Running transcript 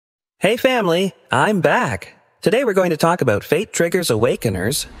Hey family, I'm back. Today we're going to talk about Fate Trigger's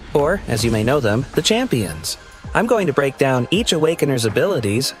Awakeners, or as you may know them, the Champions. I'm going to break down each Awakener's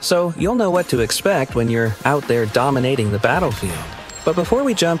abilities so you'll know what to expect when you're out there dominating the battlefield. But before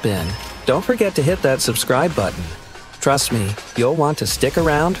we jump in, don't forget to hit that subscribe button. Trust me, you'll want to stick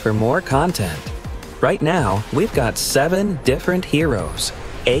around for more content. Right now, we've got 7 different heroes,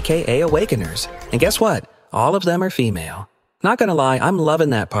 aka Awakeners, and guess what? All of them are female. Not gonna lie, I'm loving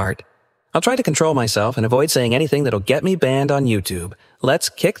that part. I'll try to control myself and avoid saying anything that'll get me banned on YouTube. Let's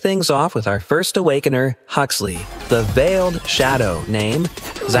kick things off with our first Awakener, Huxley, the Veiled Shadow, name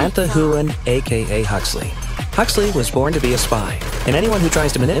XANTHEHUYNH, aka Huxley. Huxley was born to be a spy, and anyone who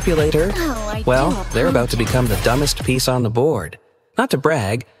tries to manipulate her, well, they're about to become the dumbest piece on the board. Not to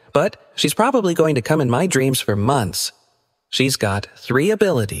brag, but she's probably going to come in my dreams for months. She's got 3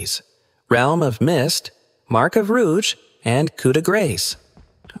 abilities: Realm of Mist, Mark of Rouge, and Coup de Grace.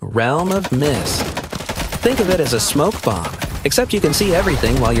 Realm of Mist. Think of it as a smoke bomb, except you can see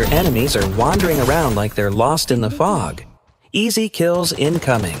everything while your enemies are wandering around like they're lost in the fog. Easy kills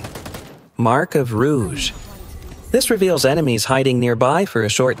incoming. Mark of Rouge. This reveals enemies hiding nearby for a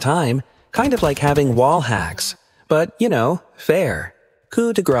short time, kind of like having wall hacks. But, you know, fair.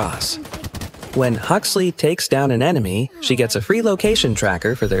 Coup de Grace. When Huxley takes down an enemy, she gets a free location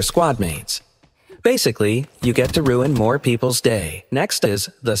tracker for their squad mates. Basically, you get to ruin more people's day. Next is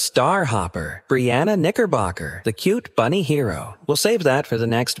the Star Hopper, Brianna Knickerbocker, the cute bunny hero. We'll save that for the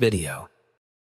next video.